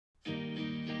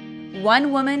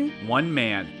One woman, One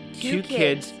man, two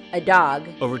kids, a dog,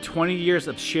 over 20 years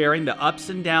of sharing the ups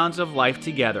and downs of life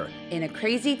together. in a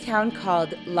crazy town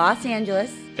called Los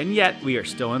Angeles. And yet, we are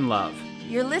still in love.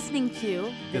 You're listening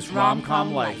to This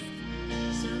rom-com life.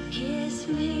 So kiss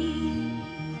me.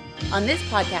 On this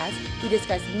podcast, we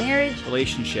discuss marriage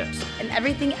Relationships. and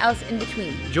everything else in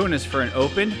between. Join us for an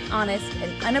open, Honest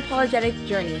and unapologetic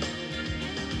journey.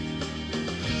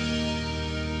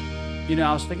 You know,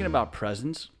 I was thinking about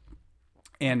presents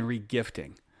and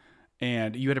regifting.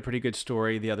 And you had a pretty good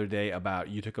story the other day about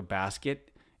you took a basket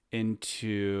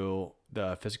into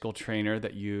the physical trainer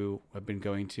that you have been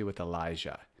going to with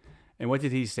Elijah. And what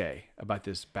did he say about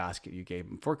this basket you gave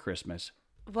him for Christmas?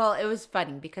 Well, it was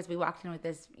funny because we walked in with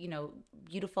this,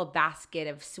 beautiful basket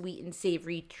of sweet and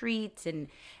savory treats and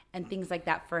things like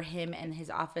that for him and his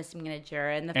office manager.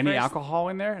 And Any alcohol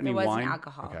in there? Any there wasn't wine?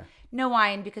 alcohol. Okay. No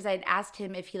wine, because I'd asked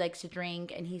him if he likes to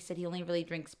drink, and he said he only really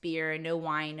drinks beer, no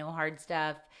wine, no hard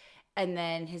stuff. And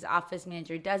then his office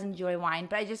manager does enjoy wine,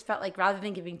 but I just felt like rather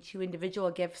than giving two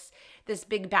individual gifts, this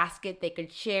big basket they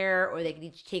could share, or they could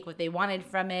each take what they wanted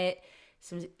from it,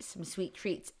 some sweet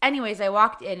treats. Anyways, I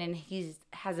walked in, and he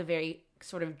has a very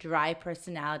sort of dry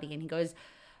personality, and he goes,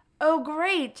 "Oh,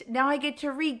 great, now I get to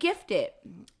re-gift it."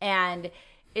 And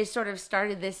it sort of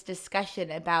started this discussion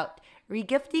about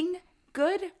regifting,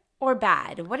 good or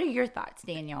bad. What are your thoughts,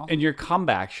 Daniel? And your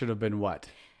comeback should have been what?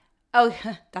 Oh,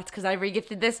 that's because I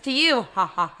regifted this to you. Ha,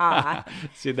 ha, ha.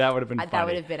 See, that would have been funny. That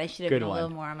would have been. I should have Good been a one.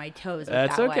 little more on my toes with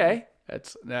That's that okay. one.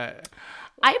 That's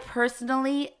I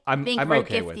personally I'm think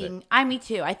okay with regifting, it. me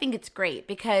too. I think it's great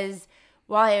because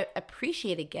while I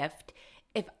appreciate a gift,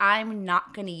 if I'm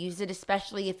not going to use it,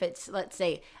 especially if it's, let's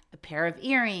say, a pair of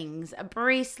earrings, a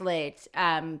bracelet,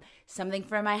 something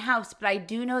for my house, but I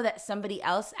do know that somebody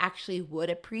else actually would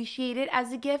appreciate it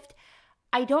as a gift,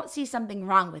 I don't see something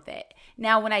wrong with it.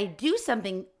 Now, when I do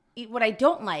something, what I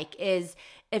don't like is,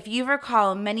 if you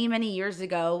recall many, many years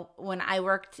ago when I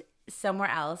worked somewhere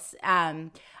else,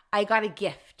 I got a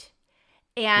gift.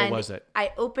 And What was it?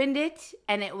 I opened it,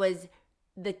 and it was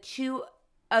the two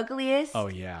ugliest Oh,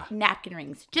 yeah. napkin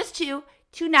rings. Just two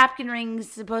napkin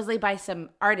rings, supposedly by some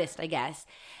artist, I guess.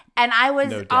 And I was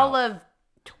No doubt. all of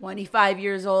 25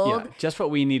 years old. Yeah, just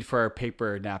what we need for our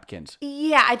paper napkins.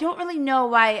 Yeah, I don't really know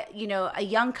why, a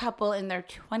young couple in their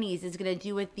 20s is going to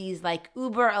do with these like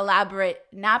uber elaborate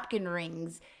napkin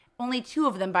rings. Only two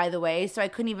of them, by the way, so I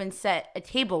couldn't even set a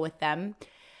table with them.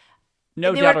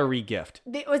 No They doubt were- a regift.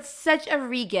 It was such a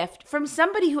regift from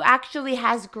somebody who actually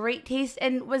has great taste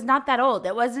and was not that old.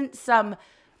 It wasn't some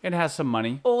It has some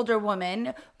money. older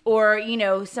woman or,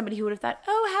 somebody who would have thought,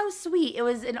 oh, how sweet. It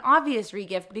was an obvious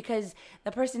regift because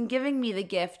the person giving me the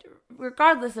gift,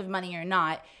 regardless of money or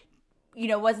not,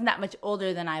 wasn't that much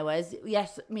older than I was.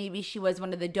 Yes, maybe she was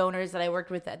one of the donors that I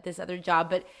worked with at this other job,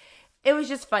 but it was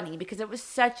just funny because it was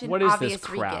such an What is obvious this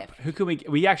crap? regift. Who can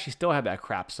we actually still have that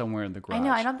crap somewhere in the garage. I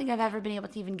know. I don't think I've ever been able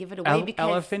to even give it away because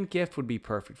Elephant gift would be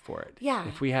perfect for it. Yeah.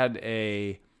 If we had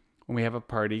when we have a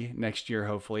party next year,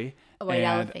 hopefully, A white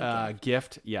and elephant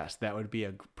gift, yes, that would be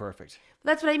perfect.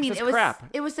 that's what I mean. It's It was crap.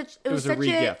 It was such was a such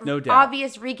regift, a no doubt.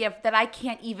 obvious regift that I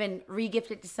can't even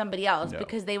regift it to somebody else No.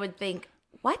 because they would think,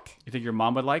 what? You think your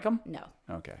mom would like them? No.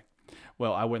 Okay.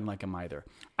 Well, I wouldn't like them either.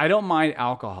 I don't mind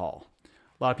alcohol.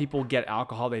 A lot of people get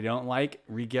alcohol they don't like,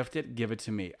 regift it, give it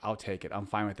to me. I'll take it. I'm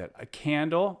fine with it. A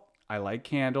candle, I like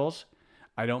candles.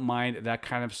 I don't mind that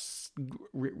kind of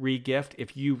regift.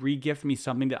 If you regift me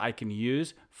something that I can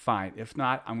use, fine. If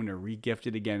not, I'm going to regift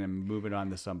it again and move it on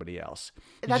to somebody else.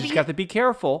 You just got to be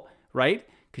careful, right?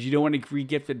 Because you don't want to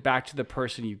regift it back to the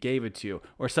person you gave it to.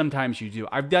 Or sometimes you do.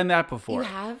 I've done that before. You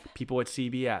have? People at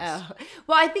CBS. Oh.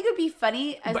 Well, I think it would be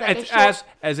funny as But like a it's short,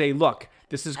 as a look,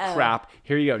 this is crap.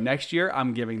 Here you go. Next year,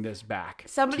 I'm giving this back.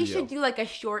 somebody to you. should do like a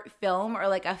short film or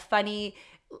like a funny,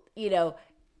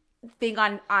 thing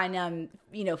on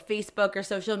Facebook or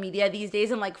social media these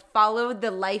days and like follow the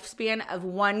lifespan of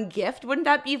one gift. Wouldn't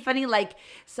that be funny? Like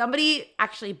somebody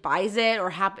actually buys it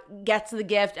or gets the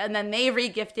gift and then they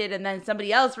re-gift it and then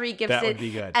somebody else re-gifts That it. would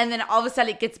be good. And then all of a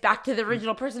sudden it gets back to the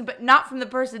original person, but not from the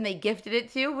person they gifted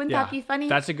it to. Wouldn't Yeah, that be funny?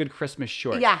 That's a good Christmas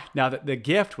short. Yeah. Now, the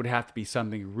gift would have to be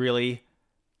something really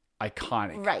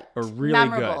iconic. right. Or really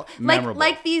memorable. good. Memorable.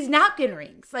 Like these napkin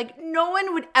rings. Like no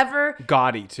one would ever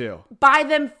Gaudy, too. buy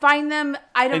them, find them.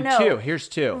 I don't And know. here's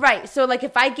two. Right. So like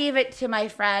if I gave it to my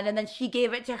friend and then she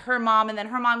gave it to her mom and then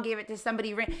her mom gave it to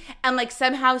somebody and like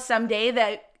somehow someday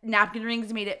that napkin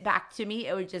rings made it back to me,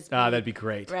 it would just be, That'd be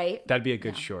great. Right? That'd be a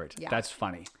good short. Yeah. That's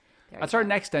funny. There That's you our go.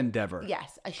 next endeavor.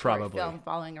 Yes, a short Probably. film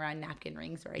following around napkin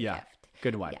rings or a Yeah. gift.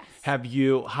 Good one. Yes.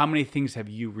 How many things have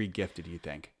you regifted, you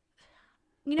think?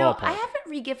 You know, Ballpark. I haven't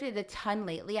regifted a ton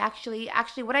lately, actually.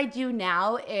 Actually, what I do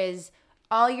now is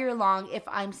all year long, if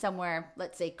I'm somewhere,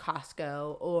 let's say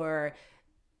Costco or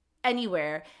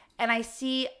anywhere, and I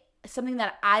see something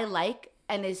that I like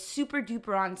and is super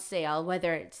duper on sale,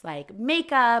 whether it's like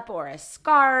makeup or a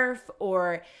scarf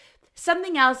or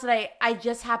something else that I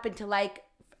just happen to like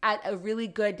at a really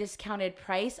good discounted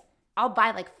price, I'll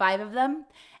buy like 5 of them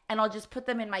and I'll just put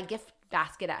them in my gift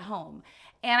basket at home.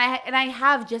 And I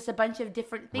have just a bunch of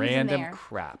different things in Random there.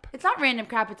 crap. It's not random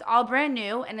crap. It's all brand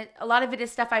new. And a lot of it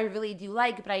is stuff I really do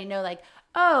like. But I know like,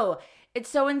 oh, it's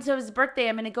so-and-so's birthday.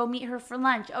 I'm going to go meet her for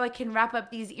lunch. Oh, I can wrap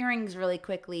up these earrings really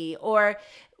quickly. Or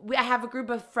I have a group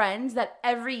of friends that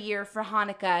every year for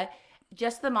Hanukkah,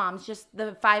 just the moms, just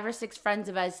the 5 or 6 friends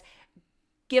of us,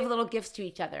 give little gifts to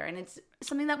each other. And it's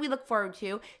something that we look forward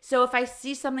to. So if I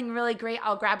see something really great,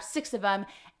 I'll grab 6 of them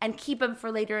and keep them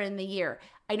for later in the year.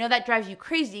 I know that drives you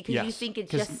crazy because you think it's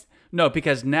just... No,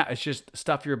 because now it's just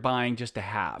stuff you're buying just to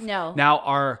have. No. Now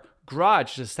our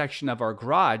garage, the section of our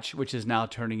garage, which is now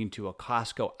turning into a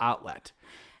Costco outlet.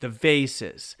 The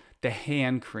vases, the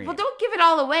hand cream. Well, don't give it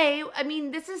all away. I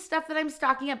mean, this is stuff that I'm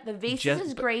stocking up. The vases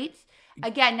is great.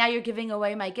 Again, now you're giving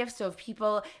away my gifts. So if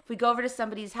we go over to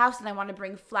somebody's house and I want to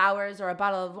bring flowers or a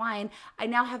bottle of wine, I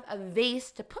now have a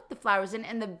vase to put the flowers in,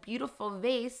 and the beautiful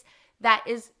vase that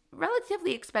is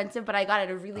relatively expensive, but I got it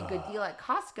at a really good deal at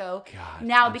Costco. God,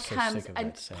 now I'm so becomes sick of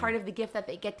that saying. part of the gift that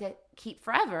they get to keep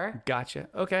forever. Gotcha.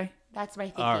 Okay. That's my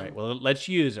thinking. All right. Well, let's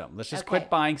use them. Let's just quit Okay.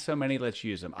 buying so many. Let's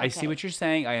use them. I see Okay. what you're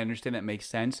saying. I understand that makes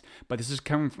sense. But this is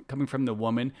coming from the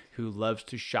woman who loves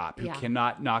to shop, who Yeah.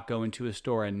 cannot not go into a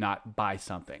store and not buy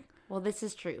something. Well, this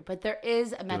is true, but there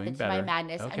is a method to my better.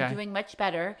 madness. Okay. I'm doing much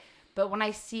better, but when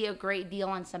I see a great deal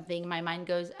on something, my mind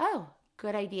goes, "Oh,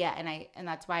 good idea," and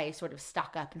that's why I sort of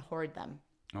stock up and hoard them.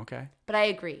 Okay. But I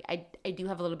agree. I do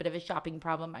have a little bit of a shopping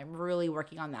problem. I'm really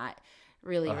working on that.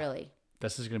 Really.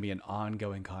 This is going to be an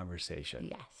ongoing conversation.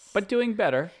 Yes. But doing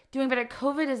better. Doing better.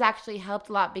 COVID has actually helped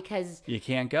a lot because You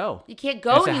can't go. you can't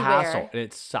go It's anywhere. a hassle. And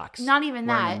it sucks. Not even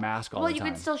wearing that. a mask all well, the you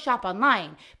time. can still shop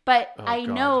online, but I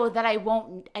God. know that I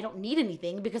don't need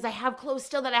anything because I have clothes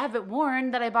still that I haven't worn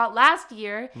that I bought last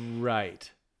year. Right.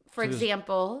 For So there's-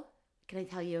 example, can I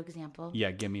tell you an example?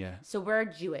 Yeah, give me a... So we're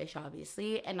Jewish,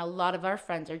 obviously, and a lot of our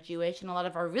friends are Jewish, and a lot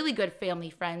of our really good family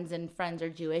friends are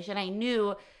Jewish. And I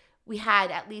knew we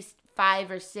had at least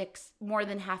 5 or 6, more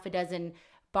than half a dozen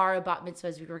bar or bat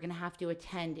mitzvahs we were going to have to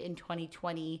attend in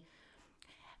 2020.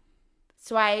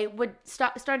 So I would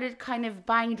started kind of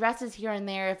buying dresses here and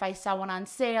there if I saw one on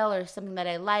sale or something that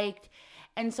I liked.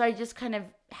 And so I just kind of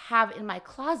have in my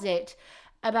closet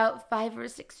about 5 or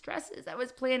 6 dresses I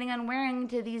was planning on wearing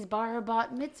to these bar or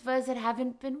bat mitzvahs that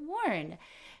haven't been worn.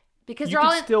 Because You they're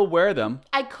all could still wear them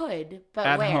I could, but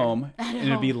at where? home, At and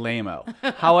it'd be home. lame-o.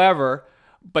 However,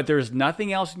 but there's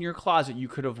nothing else in your closet you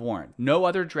could have worn. No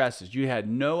other dresses. You had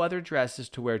no other dresses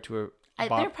to wear to a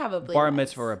There probably bar was.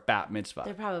 mitzvah or a bat mitzvah.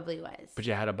 There probably was. But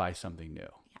you had to buy something new.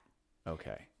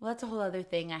 Okay. Well, that's a whole other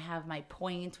thing. I have my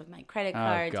points with my credit Oh,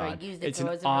 cards, or I God. used it. It's but I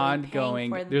an wasn't really paying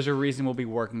ongoing... for them. There's a reason we'll be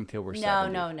working till we're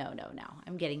 70. No.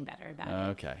 I'm getting better about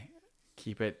it. Okay.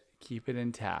 Keep it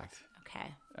intact.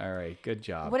 Okay. All right. Good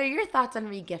job. What are your thoughts on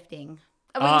regifting?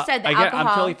 Well, you said the Again, alcohol.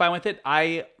 I'm totally fine with it.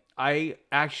 I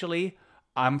actually,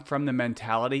 I'm from the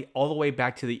mentality all the way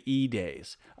back to the E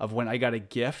days of when I got a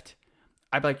gift.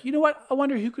 I'd be like, you know what? I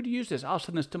wonder who could use this. I'll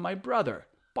send this to my brother.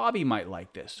 Bobby might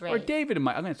like this. Or Right. David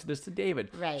might. I'm going to send this to David.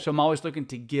 Right. So I'm always looking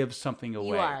to give something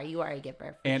away. You are a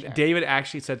giver. For And sure. David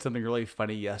actually said something really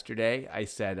funny yesterday. I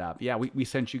said, yeah, we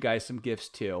sent you guys some gifts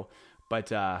too,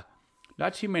 but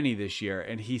not too many this year.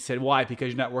 And he said, why? Because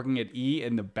you're not working at E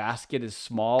and the basket is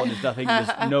small and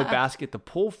there's no basket to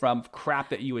pull from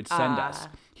crap that you would send us.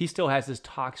 He still has his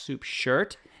Talk Soup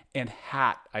shirt and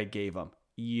hat I gave him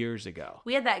years ago.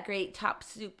 We had that great talk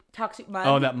soup mug.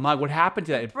 Oh, that mug. What happened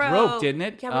to that? It broke, didn't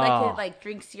it? Yeah, but I Oh. could like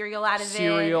drink cereal out of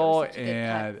Cereal it. It was such a good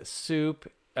cut. and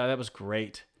soup. That was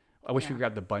great. I wish we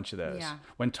grabbed a bunch of those. Yeah.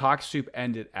 When Talk Soup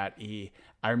ended at E,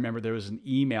 I remember there was an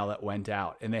email that went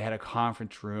out and they had a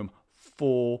conference room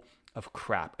full of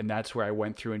crap. And that's where I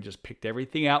went through and just picked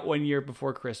everything out one year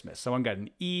before Christmas. Someone got an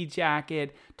E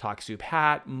jacket, Talk Soup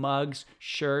hat, mugs,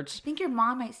 shirts. I think your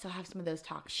mom might still have some of those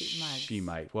talk soup mugs. She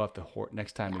might. We'll have to,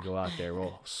 next time we go out there,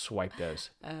 we'll swipe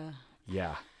those.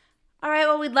 Yeah. All right,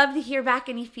 well, we'd love to hear back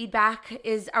any feedback.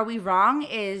 Are we wrong?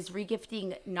 Is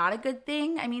regifting not a good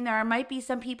thing? I mean, there might be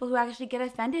some people who actually get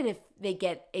offended if they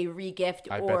get a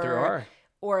regift I bet there are.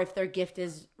 or if their gift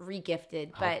is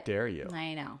regifted. How But dare you.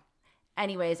 I know.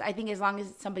 Anyways, I think as long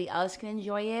as somebody else can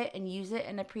enjoy it and use it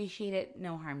and appreciate it,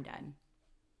 no harm done.